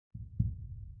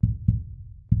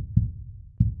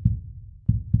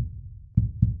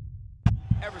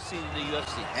ever seen in the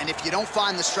UFC. And if you don't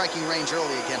find the striking range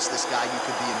early against this guy, you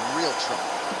could be in real trouble.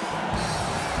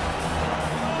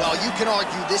 Well, you can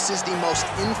argue this is the most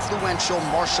influential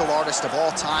martial artist of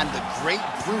all time, the great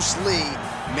Bruce Lee,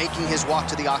 making his walk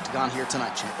to the octagon here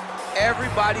tonight, champ.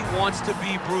 Everybody wants to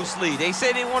be Bruce Lee. They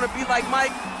say they want to be like Mike.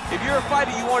 If you're a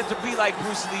fighter, you want it to be like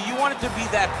Bruce Lee. You want it to be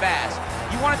that fast.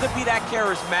 You want it to be that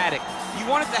charismatic. You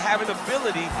want it to have an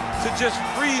ability to just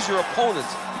freeze your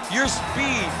opponents. Your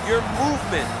speed, your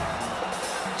movement,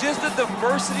 just the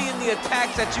diversity in the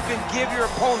attacks that you can give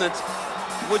your opponents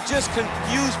would just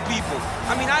confuse people.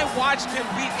 I mean, I watched him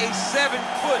beat a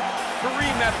 7-foot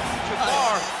Kareem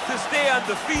Abdul-Jabbar to stay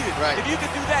undefeated. Right. If you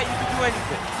could do that, you could do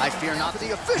anything. I fear not.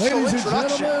 The official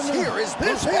introductions. Here is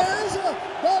Bruce. This is the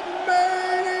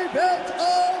main event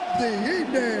of the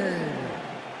evening.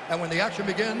 And when the action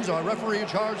begins, our referee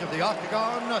in charge of the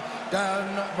octagon,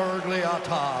 Dan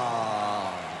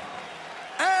Bergliata.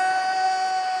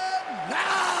 And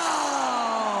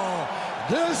now,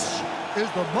 this is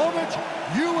the moment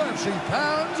UFC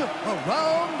fans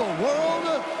around the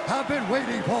world have been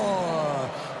waiting for.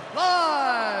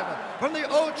 Live from the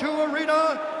O2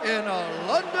 Arena in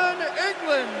London,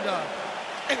 England.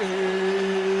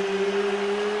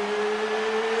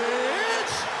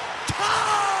 It's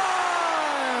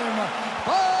time!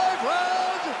 5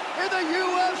 rounds in the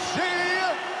UFC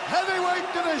heavyweight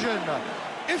division.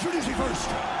 Introducing first,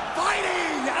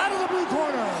 fighting out of the blue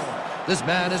corner. This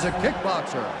man is a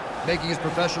kickboxer, making his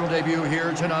professional debut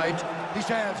here tonight. He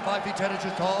stands 5 feet 10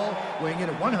 inches tall, weighing in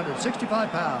at 165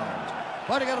 pounds.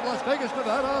 Fighting out of Las Vegas,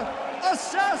 Nevada,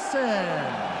 Assassin.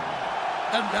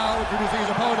 And now introducing his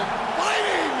opponent,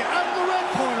 fighting out of the red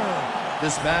corner.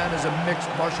 This man is a mixed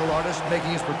martial artist,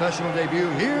 making his professional debut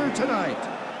here tonight.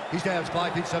 He stands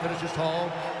 5 feet 7 inches tall,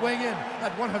 weighing in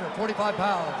at 145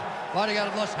 pounds. Fighting out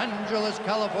of Los Angeles,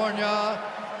 California,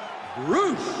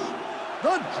 Bruce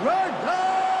the Dragon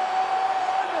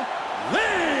Lee!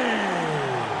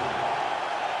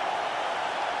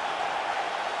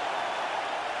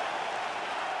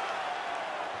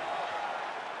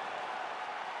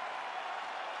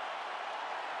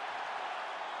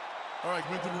 All right,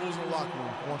 commit to the rules in the locker room.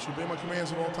 I want you to obey my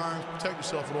commands at all times, protect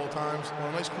yourself at all times. I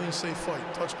want a nice, clean, safe fight.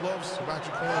 Touch gloves, back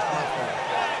your corners for my fight.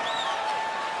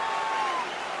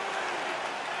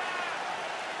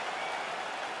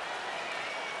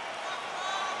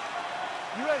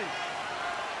 You ready?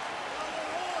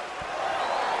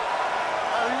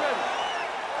 Are you ready?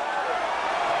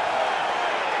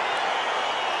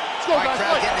 All right,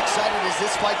 crowd getting excited as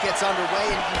this fight gets underway,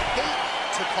 and you hate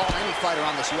to call any fighter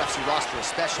on this UFC roster a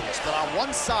specialist, but on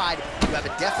one side, you have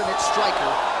a definite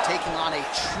striker taking on a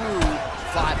true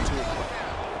 5-tool player.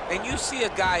 And you see a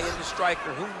guy in the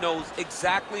striker who knows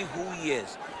exactly who he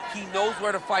is. He knows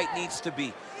where the fight needs to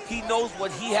be. He knows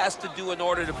what he has to do in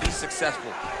order to be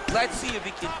successful. Let's see if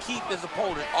he can keep his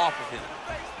opponent off of him.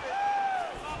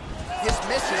 His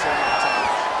misses are anytime.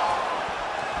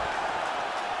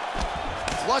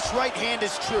 Flush right hand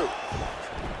is true.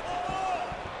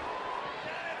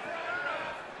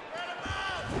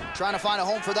 Trying to find a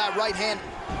home for that right hand.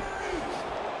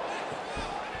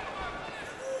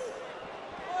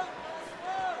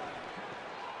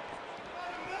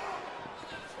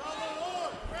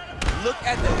 Look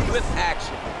at the whip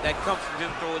action that comes from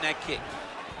him throwing that kick.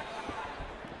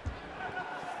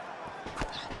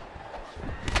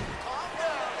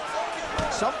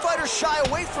 Some fighters shy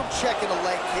away from checking a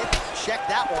leg kick. Check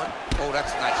that one. Oh,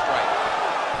 that's a nice strike.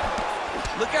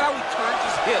 Look at how he turns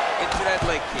his hip into that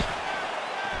leg kick.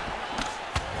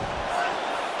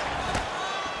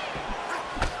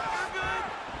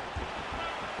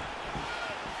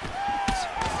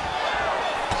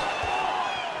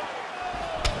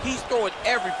 He's throwing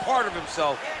every part of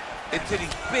himself into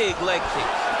these big leg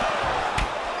kicks.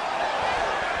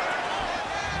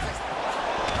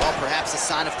 Well, perhaps a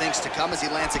sign of things to come as he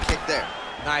lands a kick there.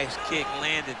 Nice kick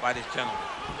landed by this gentleman.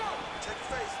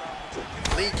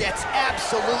 Lee gets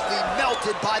absolutely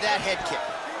melted by that head kick.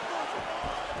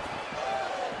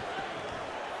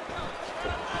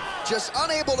 Just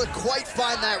unable to quite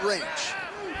find that range.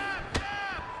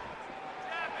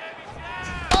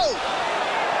 Oh!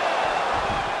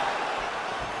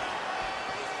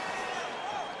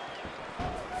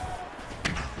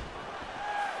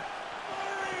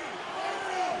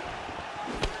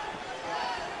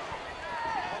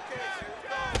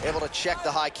 Able to check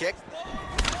the high kick.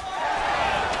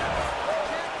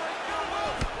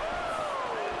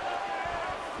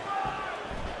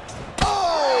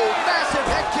 Oh, massive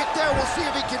head kick there. We'll see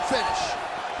if he can finish.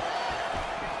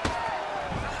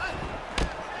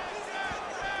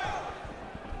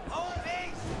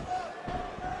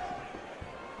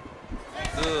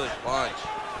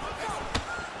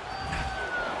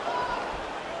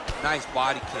 Nice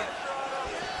body kick.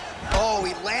 Oh,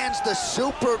 he lands the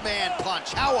Superman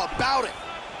punch. How about it?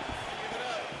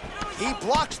 He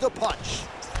blocks the punch.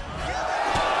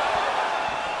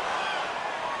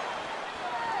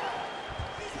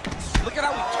 Look at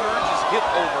how he turns his hip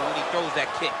over when he throws that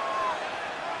kick.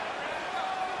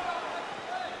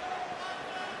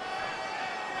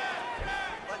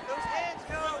 Let those hands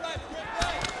go.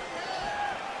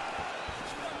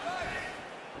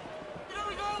 Here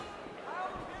we go.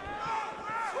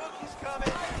 Hook is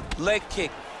coming. Leg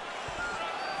kick.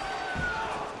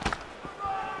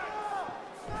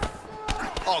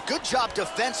 Oh, good job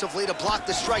defensively to block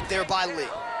the strike there by Lee.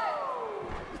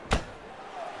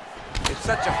 It's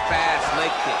such a fast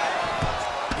leg kick.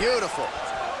 Beautiful.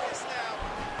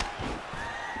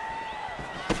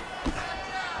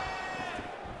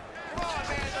 Come on,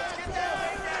 man. Let's get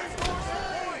that score some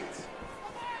points.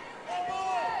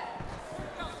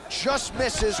 Just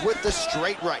misses with the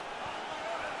straight right.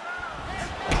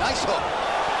 Nice hook.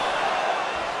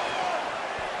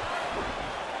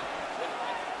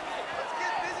 Let's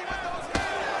get busy with those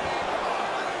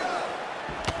hands.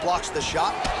 Blocks the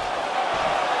shot.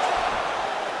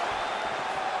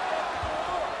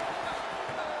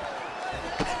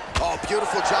 Oh,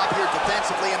 beautiful job here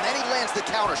defensively, and then he lands the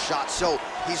counter shot. So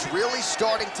he's really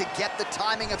starting to get the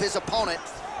timing of his opponent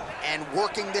and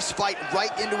working this fight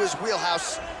right into his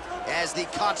wheelhouse as the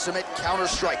consummate counter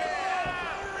striker.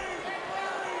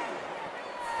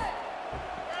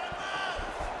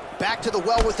 Back to the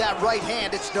well with that right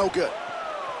hand, it's no good.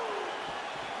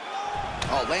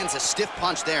 Oh, lands a stiff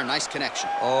punch there, nice connection.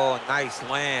 Oh, nice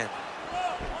land.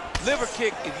 Liver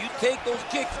kick, if you take those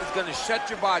kicks, it's gonna shut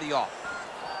your body off.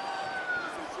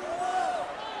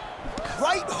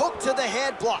 Right hook to the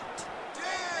head, blocked.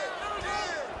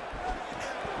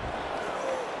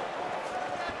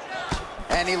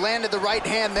 And he landed the right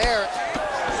hand there.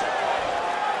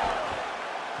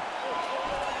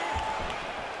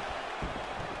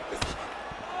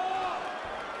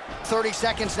 "30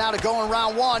 seconds now to go in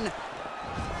round one."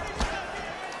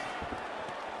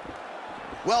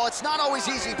 Well, it's not always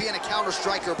easy being a counter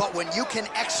striker, but when you can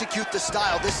execute the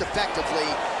style this effectively,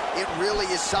 it really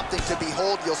is something to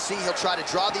behold. You'll see he'll try to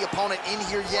draw the opponent in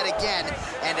here yet again,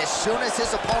 and as soon as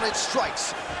his opponent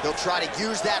strikes, he'll try to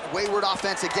use that wayward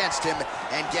offense against him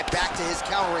and get back to his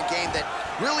countering game that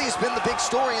really has been the big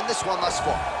story in this one thus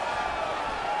far.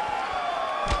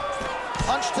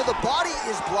 Punch to the body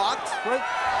is blocked.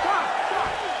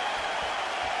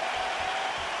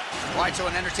 All right, so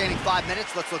an entertaining 5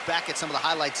 minutes. Let's look back at some of the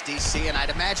highlights, DC, and I'd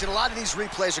imagine a lot of these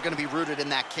replays are going to be rooted in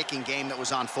that kicking game that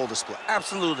was on full display.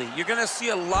 Absolutely. You're going to see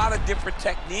a lot of different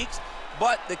techniques,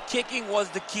 but the kicking was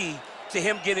the key to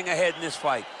him getting ahead in this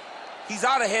fight. He's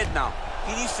out ahead now.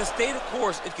 He needs to stay the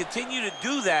course and continue to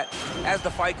do that as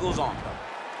the fight goes on.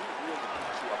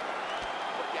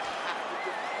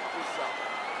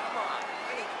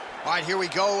 All right, here we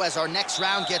go as our next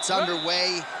round gets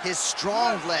underway. His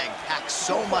strong leg packs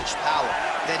so much power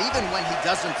that even when he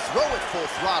doesn't throw it full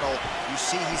throttle, you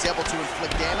see he's able to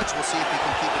inflict damage. We'll see if he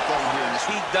can keep it going here in this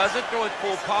round. He doesn't throw it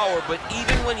full power, but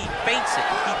even when he feints it,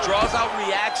 he draws out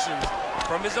reactions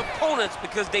from his opponents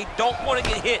because they don't want to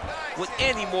get hit with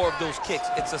any more of those kicks.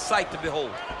 It's a sight to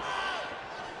behold.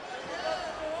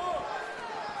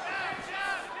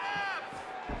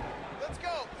 Let's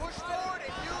go. Push forward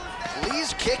and use that.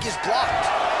 Lee's kick is blocked.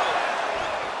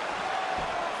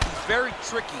 He's very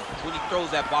tricky when he throws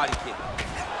that body kick.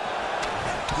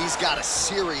 He's got a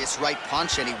serious right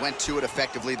punch, and he went to it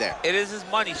effectively there. It is his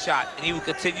money shot, and he will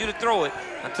continue to throw it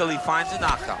until he finds a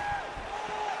knockout.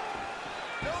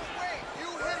 Don't wait. You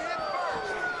hit him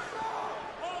first.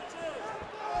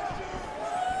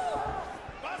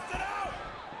 Bust it out.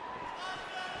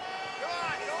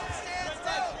 God, don't stand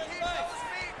still. Keep those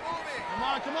feet moving.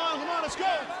 Come on, let's go.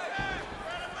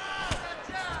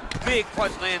 Big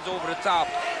punch lands over the top.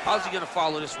 How's he gonna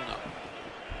follow this one up?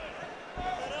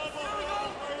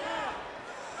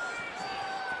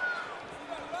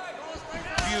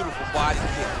 Beautiful body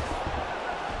kick.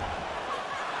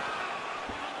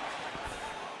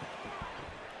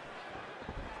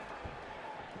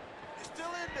 You're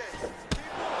still in this.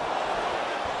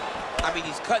 Keep I mean,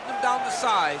 he's cutting them down to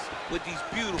size with these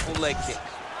beautiful leg kicks.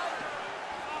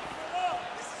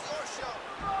 This is your show.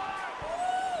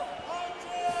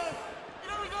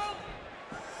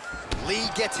 Lee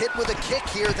gets hit with a kick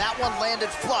here. That one landed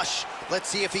flush. Let's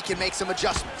see if he can make some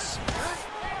adjustments.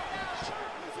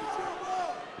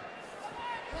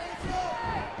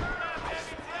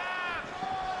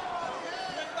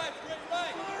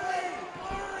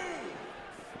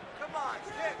 Come on,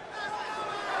 stick.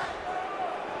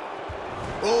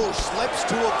 Oh, slips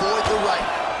to avoid the right.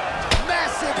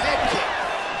 Massive head kick.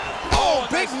 Oh,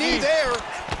 big nice knee knee there.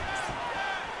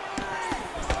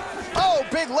 Oh,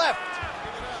 big left.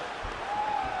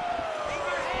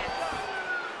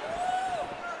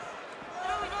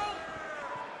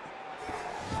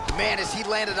 Man, as he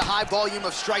landed a high volume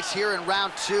of strikes here in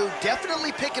round 2,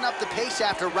 definitely picking up the pace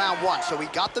after round 1. So he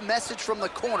got the message from the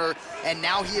corner, and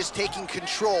now he is taking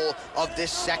control of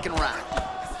this second round.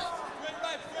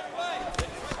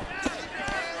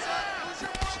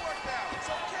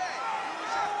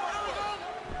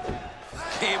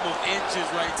 Game of inches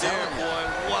right there,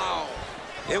 boy. Wow.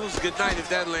 It was a good night if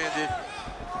that landed.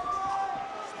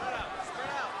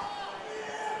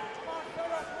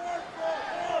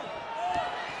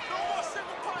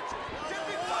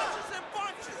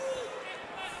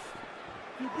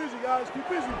 Keep busy, guys. Keep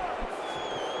busy.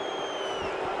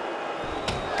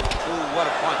 Ooh, what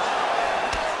a punch.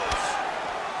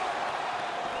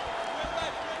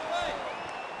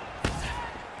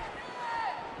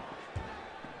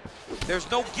 There's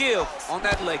no give on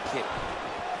that leg kick.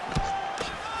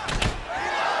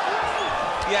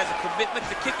 He has a commitment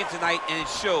to kicking tonight, and it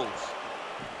shows.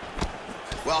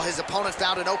 Well, his opponent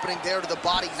found an opening there to the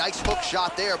body. Nice hook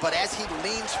shot there, but as he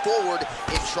leans forward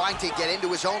in trying to get into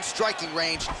his own striking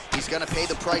range, he's gonna pay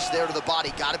the price there to the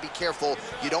body. Gotta be careful.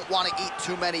 You don't want to eat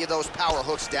too many of those power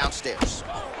hooks downstairs.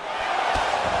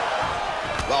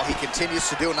 Well, he continues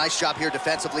to do a nice job here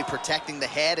defensively, protecting the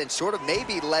head and sort of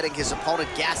maybe letting his opponent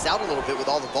gas out a little bit with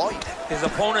all the volume. His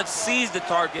opponent sees the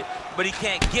target, but he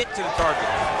can't get to the target.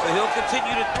 So he'll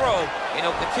continue to throw, and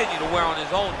he'll continue to wear on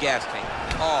his own gas tank.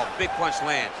 Oh, big punch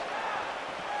lands.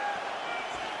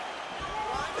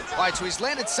 All right, so he's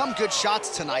landed some good shots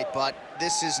tonight, but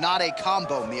this is not a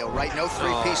combo meal, right? No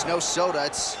three-piece, no soda.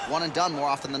 It's one and done more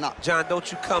often than not. John,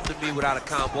 don't you come to me without a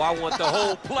combo. I want the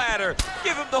whole platter.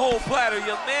 Give him the whole platter,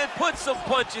 young man. Put some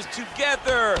punches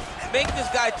together. Make this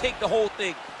guy take the whole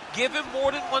thing. Give him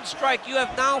more than one strike. You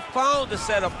have now found a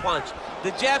setup punch.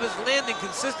 The jab is landing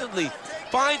consistently.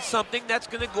 Find something that's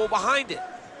going to go behind it.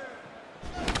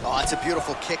 Oh, that's a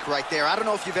beautiful kick right there. I don't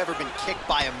know if you've ever been kicked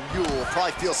by a mule.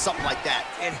 Probably feels something like that.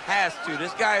 It has to.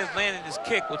 This guy is landing his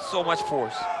kick with so much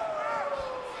force.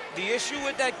 The issue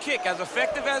with that kick, as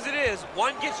effective as it is,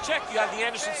 one gets checked, you have the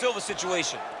Anderson Silva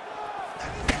situation.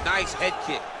 Nice head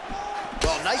kick.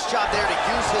 Well, nice job there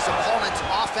to use his opponent's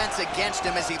offense against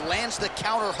him as he lands the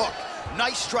counter hook.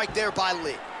 Nice strike there by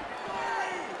Lee.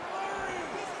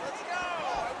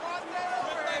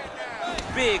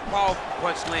 Big, powerful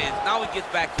punch lands. Now he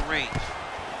gets back to range.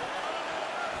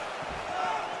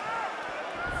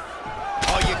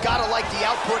 Oh, you gotta like the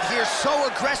output here. So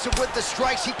aggressive with the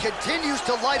strikes. He continues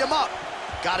to light him up.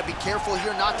 Gotta be careful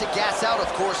here not to gas out, of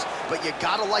course, but you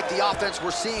gotta like the offense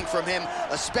we're seeing from him,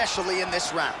 especially in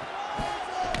this round.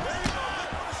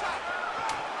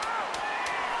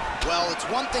 Well, it's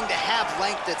one thing to have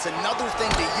length. It's another thing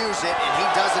to use it, and he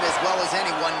does it as well as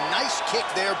anyone. Nice kick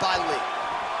there by Lee.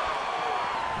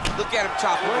 Look at him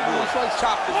chopping the wood.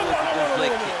 Chop the wood with those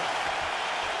leg kicks.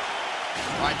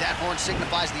 All right, that horn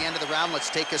signifies the end of the round. Let's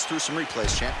take us through some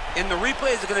replays, champ. And the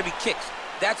replays are going to be kicks.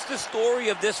 That's the story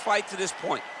of this fight to this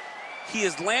point. He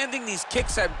is landing these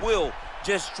kicks at will,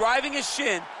 just driving his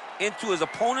shin into his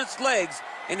opponent's legs,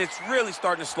 and it's really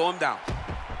starting to slow him down.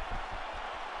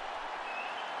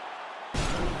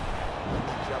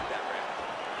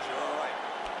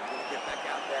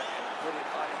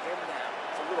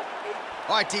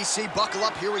 All right, DC, buckle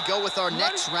up. Here we go with our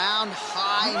next round.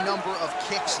 High number of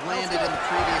kicks landed in the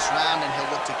previous round, and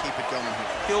he'll look to keep it going here.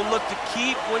 He'll look to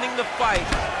keep winning the fight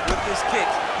with his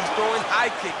kicks. He's throwing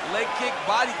high kick, leg kick,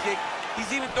 body kick. He's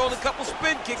even throwing a couple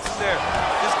spin kicks in there.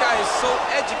 This guy is so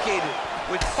educated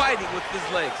with fighting with his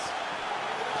legs.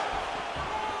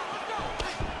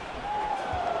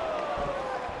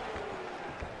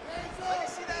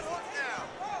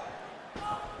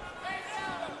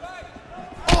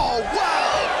 Oh,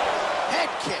 wow! Head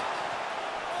kick.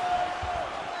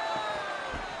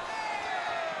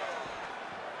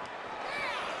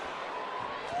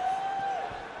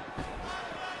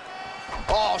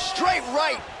 Oh, straight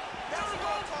right.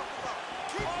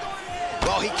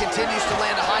 Well, he continues to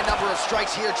land a high number of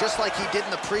strikes here, just like he did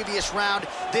in the previous round.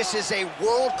 This is a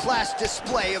world-class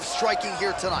display of striking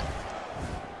here tonight.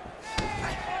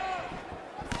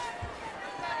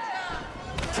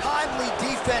 Timely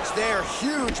defense there,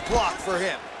 huge block for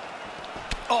him.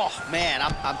 Oh, man,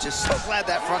 I'm just so glad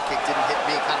that front kick didn't hit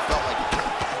me. It kind of felt like it did.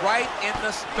 Right in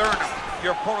the sternum.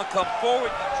 Your opponent come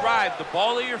forward, you drive the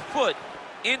ball of your foot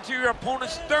into your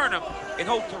opponent's sternum and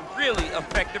hope to really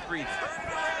affect the breathing.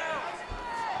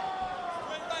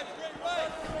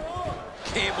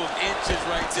 Game of inches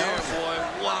right there, boy.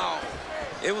 Wow.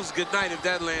 It was good night if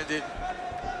that landed.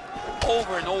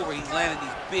 Over and over, he's landing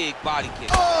these big body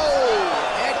kicks. Oh,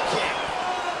 head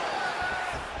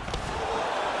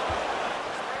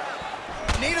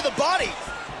kick. Knee to the body.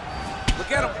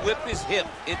 Look at him whip his hip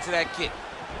into that kick.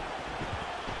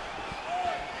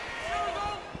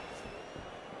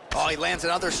 Oh, he lands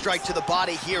another strike to the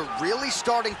body here, really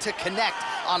starting to connect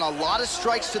on a lot of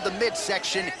strikes to the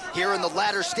midsection here in the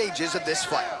latter stages of this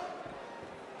fight.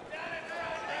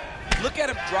 Look at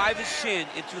him drive his shin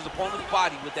into his opponent's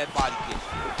body with that body kick.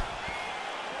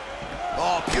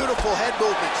 Oh, beautiful head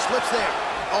movement, slips there.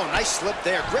 Oh, nice slip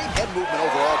there. Great head movement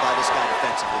overall by this guy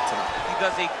defensively tonight. He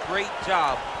does a great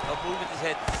job of moving his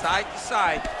head side to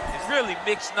side and really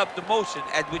mixing up the motion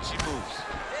at which he moves.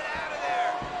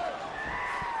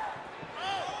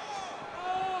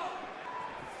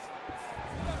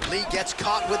 Lee gets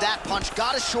caught with that punch.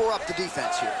 Got to shore up the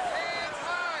defense here.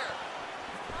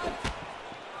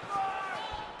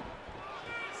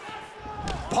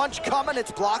 Punch coming,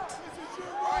 it's blocked.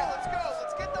 All right, let's go.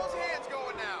 Let's get those hands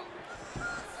going now.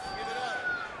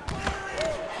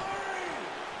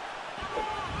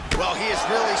 Well, he is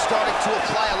really starting to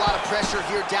apply a lot of pressure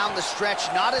here down the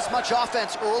stretch. Not as much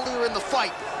offense earlier in the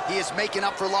fight. He is making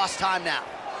up for lost time now.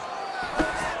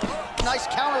 Nice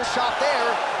counter shot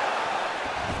there.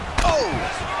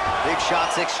 Oh! Big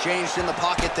shots exchanged in the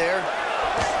pocket there.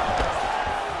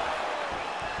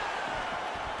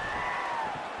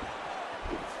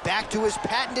 Back to his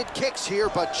patented kicks here,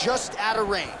 but just out of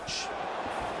range.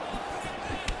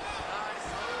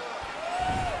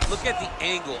 Look at the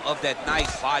angle of that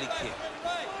nice body kick.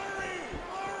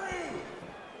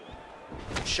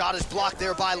 Shot is blocked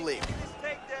there by Lee.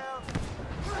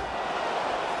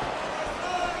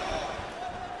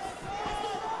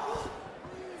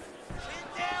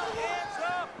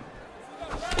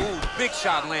 Ooh, big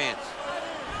shot lands.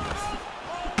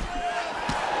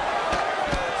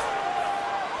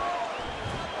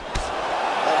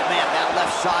 Oh man, that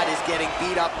left side is getting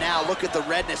beat up now. Look at the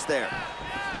redness there.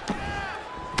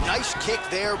 Nice kick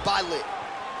there by Lee.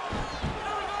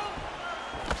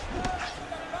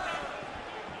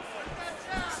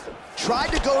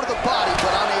 Tried to go to the body,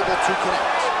 but unable to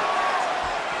connect.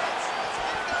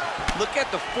 Look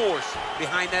at the force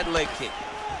behind that leg kick.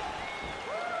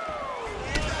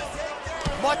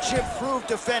 Much improved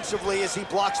defensively as he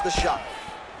blocks the shot.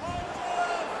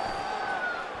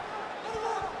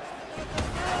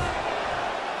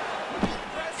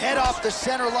 Head off the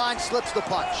center line, slips the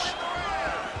punch.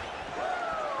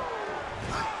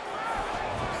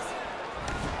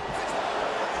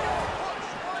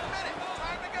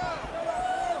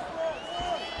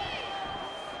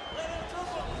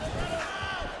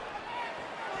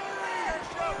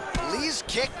 Lee's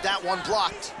kick, that one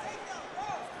blocked.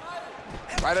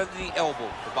 Right under the elbow,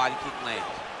 the body kick lands.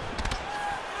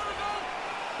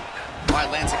 All right,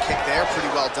 lands a kick there, pretty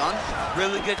well done.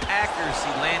 Really good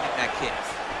accuracy landing that kick.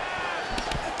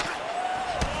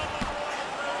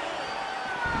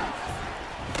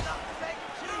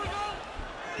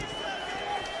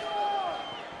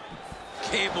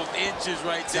 Game of inches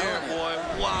right there, boy.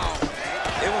 Wow.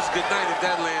 It was good night if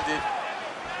that landed.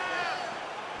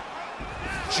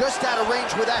 Just out of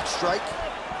range with that strike.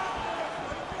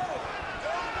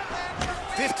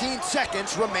 15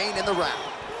 seconds remain in the round.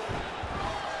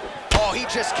 Oh, he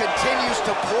just continues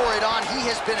to pour it on. He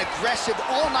has been aggressive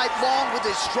all night long with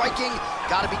his striking.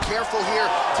 Got to be careful here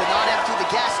to not empty the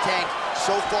gas tank.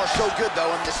 So far, so good, though,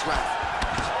 in this round.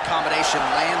 Combination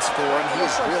lands for him. He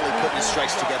is really putting his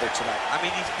strikes together tonight. I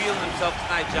mean, he's feeling himself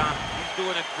tonight, John. He's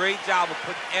doing a great job of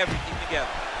putting everything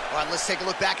together. All right, let's take a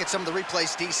look back at some of the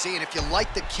replays, DC, and if you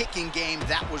like the kicking game,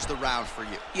 that was the round for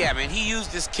you. Yeah, man, he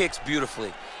used his kicks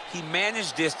beautifully. He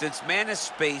managed distance, managed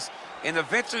space, and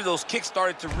eventually those kicks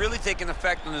started to really take an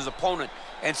effect on his opponent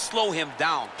and slow him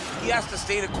down. He has to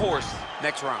stay the course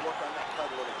next round. Work on that cut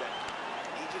a little bit.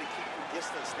 I need you to keep your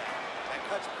distance now. That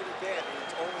cut's pretty bad, and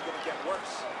it's only going to get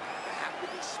worse. You have to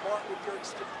be smart with your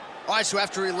experience. All right, so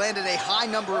after he landed a high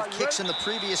number of kicks in the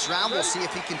previous round, we'll see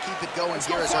if he can keep it going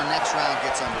here as our next round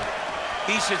gets underway.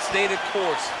 He should stay the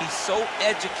course. He's so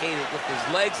educated with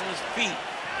his legs and his feet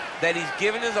that he's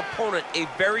given his opponent a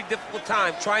very difficult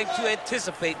time trying to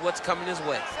anticipate what's coming his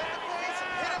way.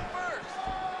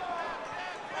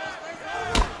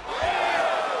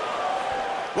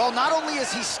 Well, not only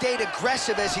has he stayed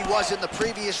aggressive as he was in the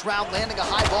previous round, landing a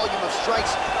high volume of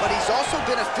strikes, but he's also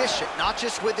been efficient, not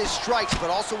just with his strikes, but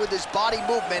also with his body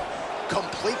movement.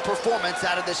 Complete performance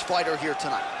out of this fighter here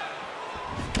tonight.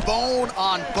 Bone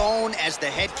on bone as the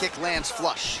head kick lands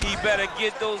flush. He better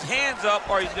get those hands up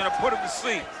or he's gonna put him to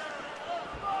sleep.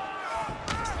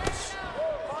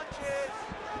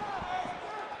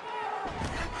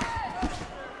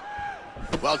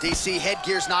 Well, DC,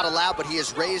 headgear's not allowed, but he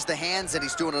has raised the hands, and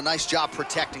he's doing a nice job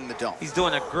protecting the dome. He's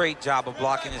doing a great job of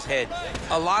blocking his head.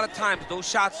 A lot of times, those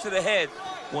shots to the head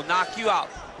will knock you out.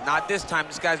 Not this time.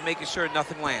 This guy's making sure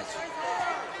nothing lands.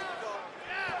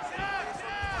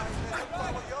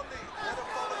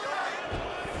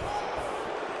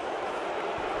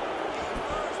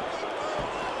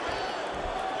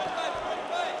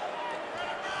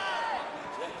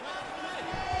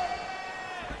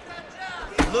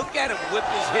 Look at him whip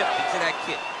his hip into that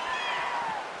kick.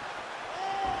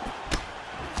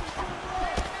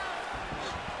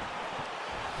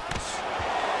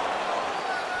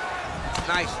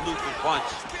 Nice looping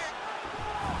punch.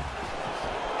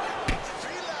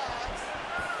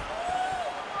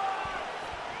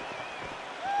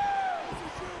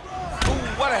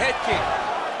 Ooh, what a head kick.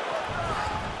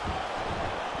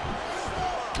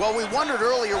 Well, we wondered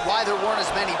earlier why there weren't as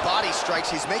many body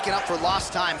strikes. He's making up for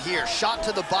lost time here. Shot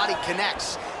to the body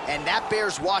connects, and that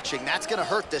bears watching. That's gonna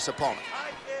hurt this opponent.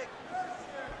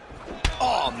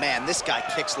 Oh man, this guy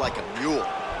kicks like a mule.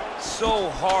 So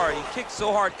hard, he kicks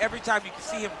so hard. Every time you can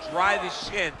see him drive his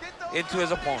shin into his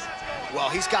opponent. Well,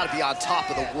 he's got to be on top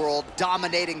of the world,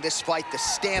 dominating this fight. The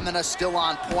stamina still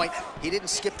on point. He didn't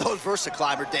skip those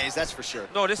VersaClimber days, that's for sure.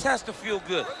 No, this has to feel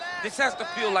good. This has to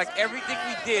feel like everything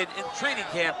we did in training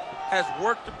camp has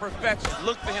worked to perfection.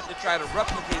 Look for him to try to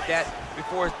replicate that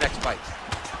before his next fight.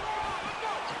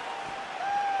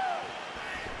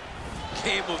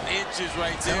 Game of inches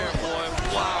right there, boy.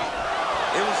 Wow.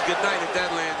 It was a good night if that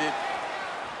landed.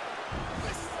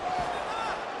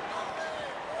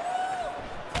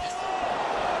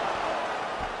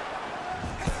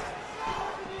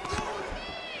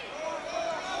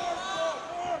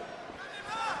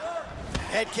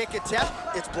 Head kick attempt,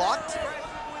 it's blocked.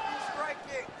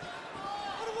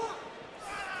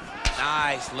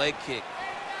 Nice leg kick.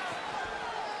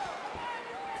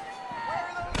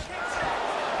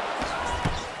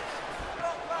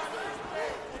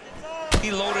 He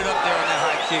loaded up there on that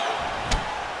high kick.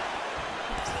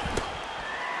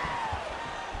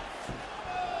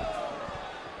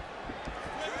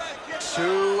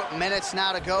 2 minutes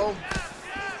now to go.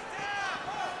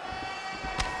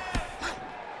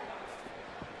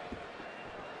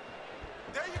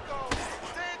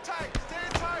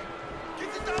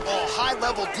 Oh,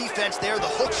 high-level defense there. The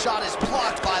hook shot is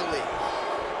blocked by Lee.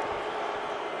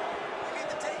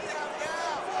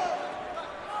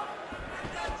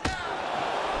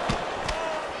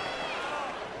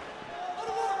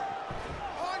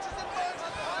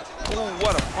 Ooh,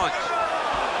 what a punch.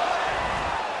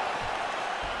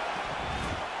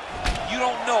 You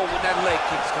don't know when that leg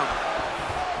kick's coming.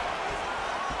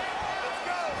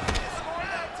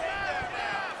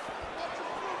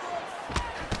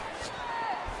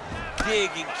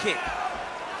 Dig and kick.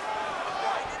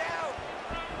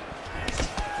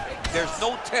 There's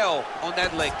no tell on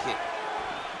that leg kick.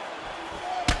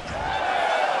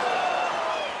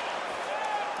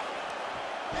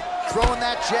 Throwing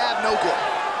that jab, no good.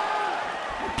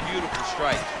 Beautiful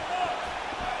strike.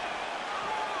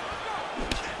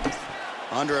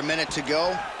 Under a minute to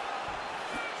go.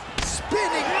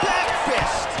 Spinning back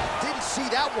fist. Didn't see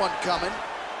that one coming.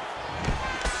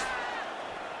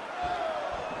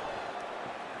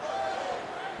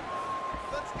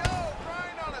 Let's go.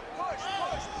 Grind on it. Push,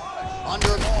 push, push.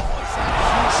 Under, it's a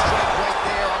huge strike right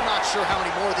there. I'm not sure how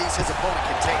many more of these his opponent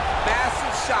can take.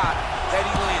 Massive shot that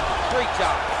he landed. Great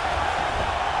job.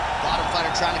 Bottom fighter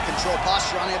trying to control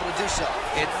posture, unable to do so.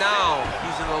 And now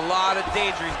he's in a lot of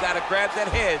danger. He's got to grab that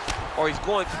head or he's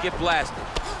going to get blasted.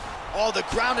 Oh, the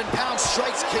ground and pound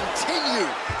strikes continue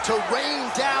to rain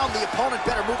down. The opponent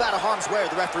better move out of harm's way or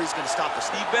the referee's going to stop the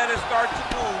He snap. better start to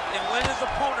move, and when his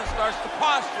opponent starts to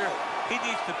posture, he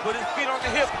needs to put his feet on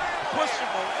the hip, push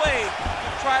him away to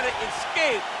try to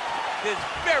escape this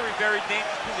very, very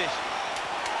dangerous position.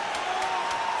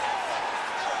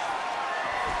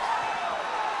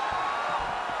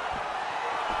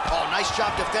 Oh, nice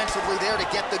job defensively there to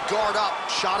get the guard up.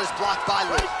 Shot is blocked by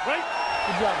Lee. Right.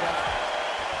 Good job, guys.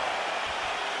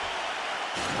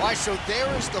 All right, so there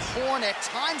is the horn. At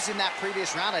times in that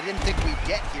previous round, I didn't think we'd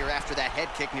get here after that head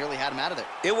kick nearly had him out of there.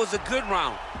 It was a good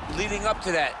round leading up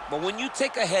to that, but when you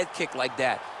take a head kick like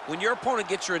that, when your opponent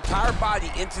gets your entire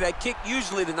body into that kick,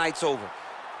 usually the night's over.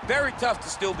 Very tough to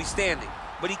still be standing,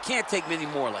 but he can't take many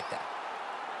more like that.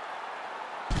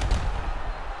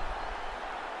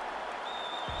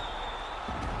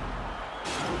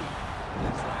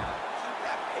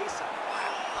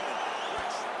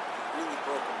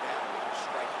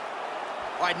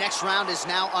 All right, next round is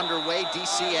now underway.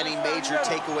 DC, any major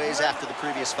takeaways after the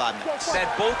previous 5 minutes? That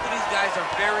both of these guys are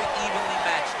very evenly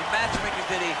matched. The matchmakers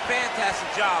did a fantastic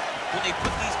job when they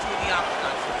put these two in the octagon.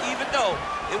 So even though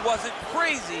it wasn't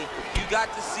crazy, you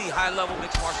got to see high-level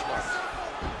mixed martial arts.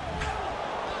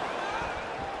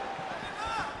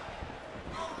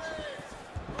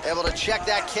 Able to check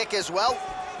that kick as well.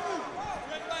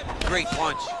 Great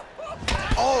punch.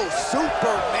 Oh,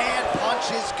 Superman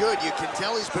punch is good. You can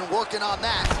tell he's been working on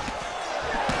that.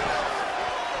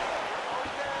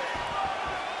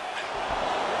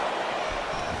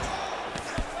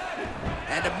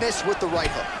 And a miss with the right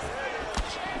hook.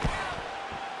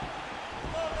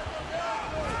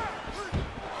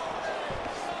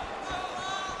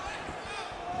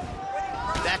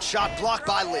 That shot blocked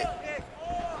by Lee.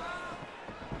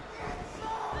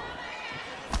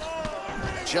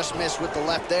 Just missed with the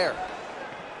left there.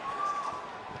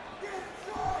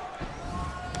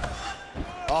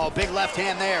 Oh, big left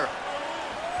hand there.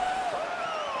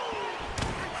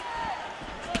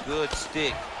 Good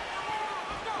stick.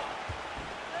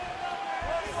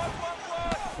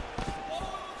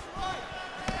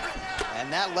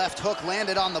 And that left hook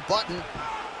landed on the button.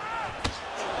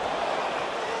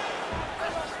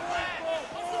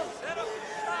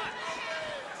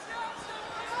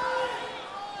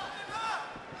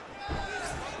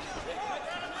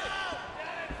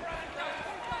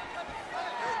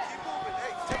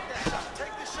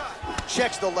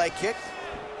 Checks the leg kick.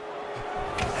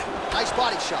 Nice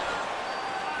body shot.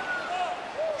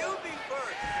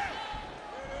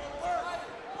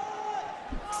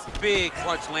 Big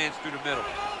punch lands through the middle.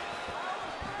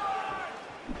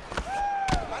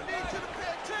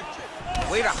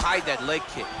 Way to hide that leg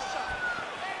kick.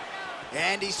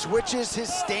 And he switches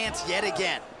his stance yet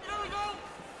again.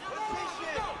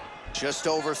 Just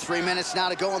over 3 minutes now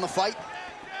to go in the fight.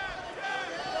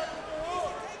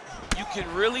 You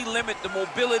can really limit the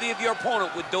mobility of your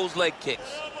opponent with those leg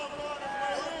kicks.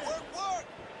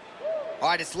 All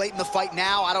right, it's late in the fight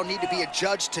now. I don't need to be a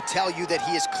judge to tell you that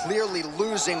he is clearly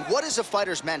losing. What is a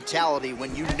fighter's mentality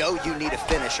when you know you need a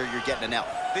finish or you're getting an L?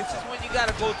 This is when you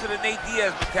gotta go to the Nate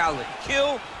Diaz mentality.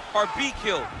 Kill or be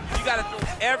killed. You gotta throw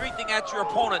everything at your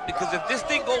opponent, because if this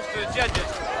thing goes to the judges,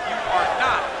 you are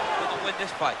not gonna win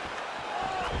this fight.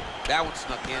 That one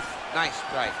snuck in. Nice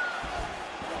strike.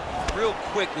 Real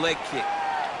quick leg kick.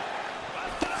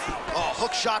 Oh,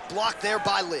 hook shot blocked there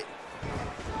by Lee.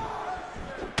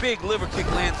 Big liver kick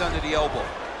lands under the elbow.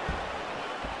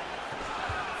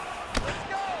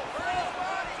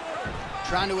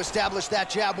 Trying to establish that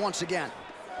jab once again.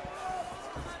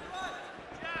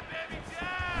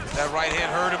 That right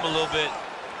hand hurt him a little bit.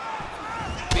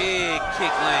 Big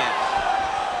kick lands.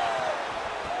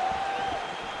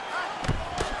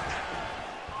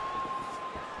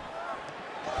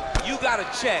 You gotta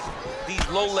check these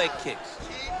low leg kicks.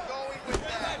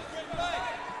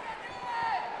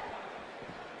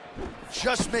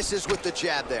 Just misses with the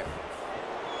jab there.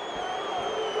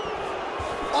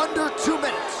 Under 2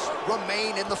 minutes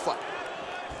remain in the fight.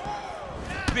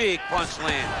 Big punch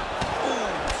land.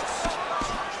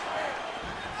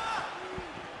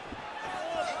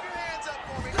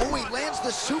 Oh, he lands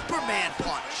the Superman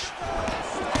punch.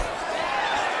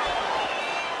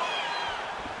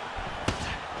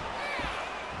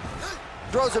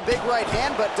 Throws a big right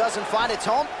hand, but doesn't find its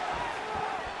home.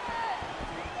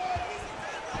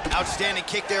 Outstanding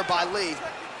kick there by Lee.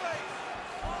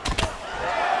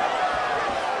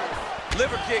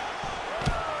 Liver kick.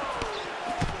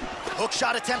 Hook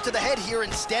shot attempt to the head here.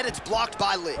 Instead, it's blocked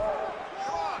by Lee.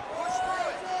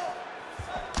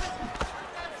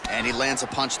 And he lands a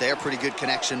punch there. Pretty good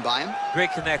connection by him.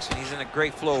 Great connection. He's in a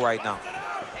great flow right now.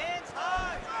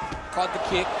 Caught the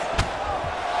kick.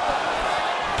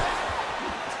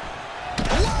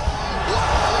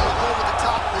 Over the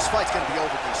top. This fight's going to be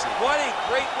over, DC. What a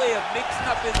great way of mixing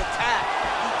up his attack.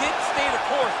 He didn't stay the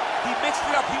course. He mixed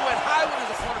it up. He went high when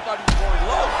his opponent thought he was going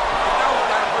low. And now he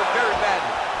got him hurt very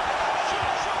badly.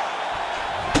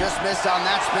 Just missed on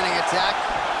that spinning attack.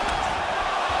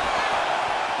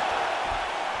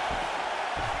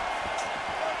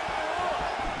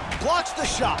 Blocks the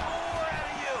shot.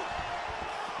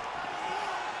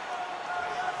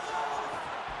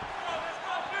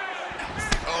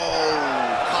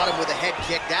 With a head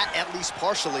kick, that at least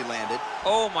partially landed.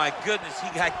 Oh my goodness,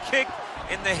 he got kicked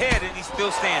in the head and he's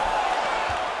still standing.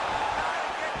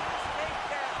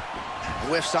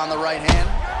 Whiffs on the right hand.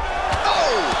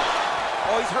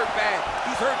 Oh, he's hurt bad.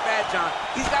 He's hurt bad, John.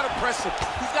 He's got to press him.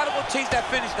 He's got to go chase that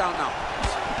finish down now.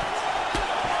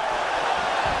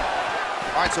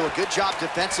 All right, so a good job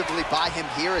defensively by him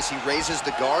here as he raises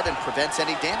the guard and prevents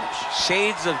any damage.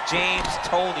 Shades of James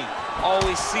Toney.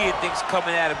 Always seeing things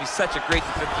coming at him. He's such a great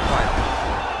defensive fighter.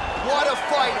 What a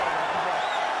fight.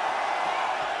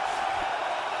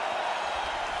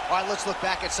 All right, let's look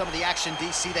back at some of the action,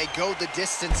 DC. They go the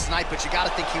distance tonight, but you got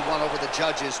to think he won over the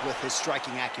judges with his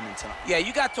striking acumen tonight. Yeah,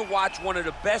 you got to watch one of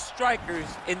the best strikers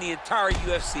in the entire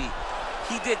UFC.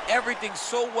 He did everything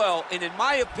so well, and in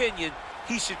my opinion,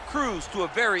 he should cruise to a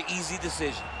very easy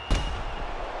decision.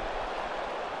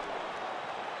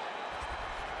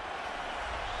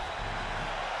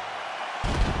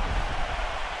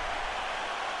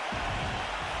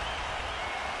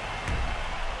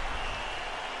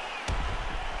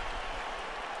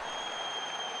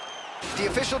 The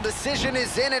official decision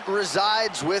is in. It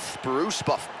resides with Bruce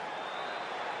Buffer.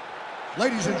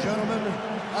 Ladies and gentlemen,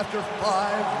 after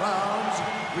 5 rounds,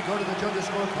 we go to the judges'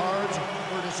 scorecards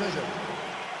for a decision.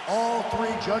 All 3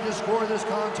 judges score this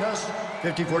contest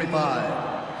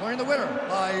 50-45. Declaring the winner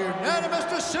by unanimous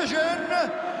decision,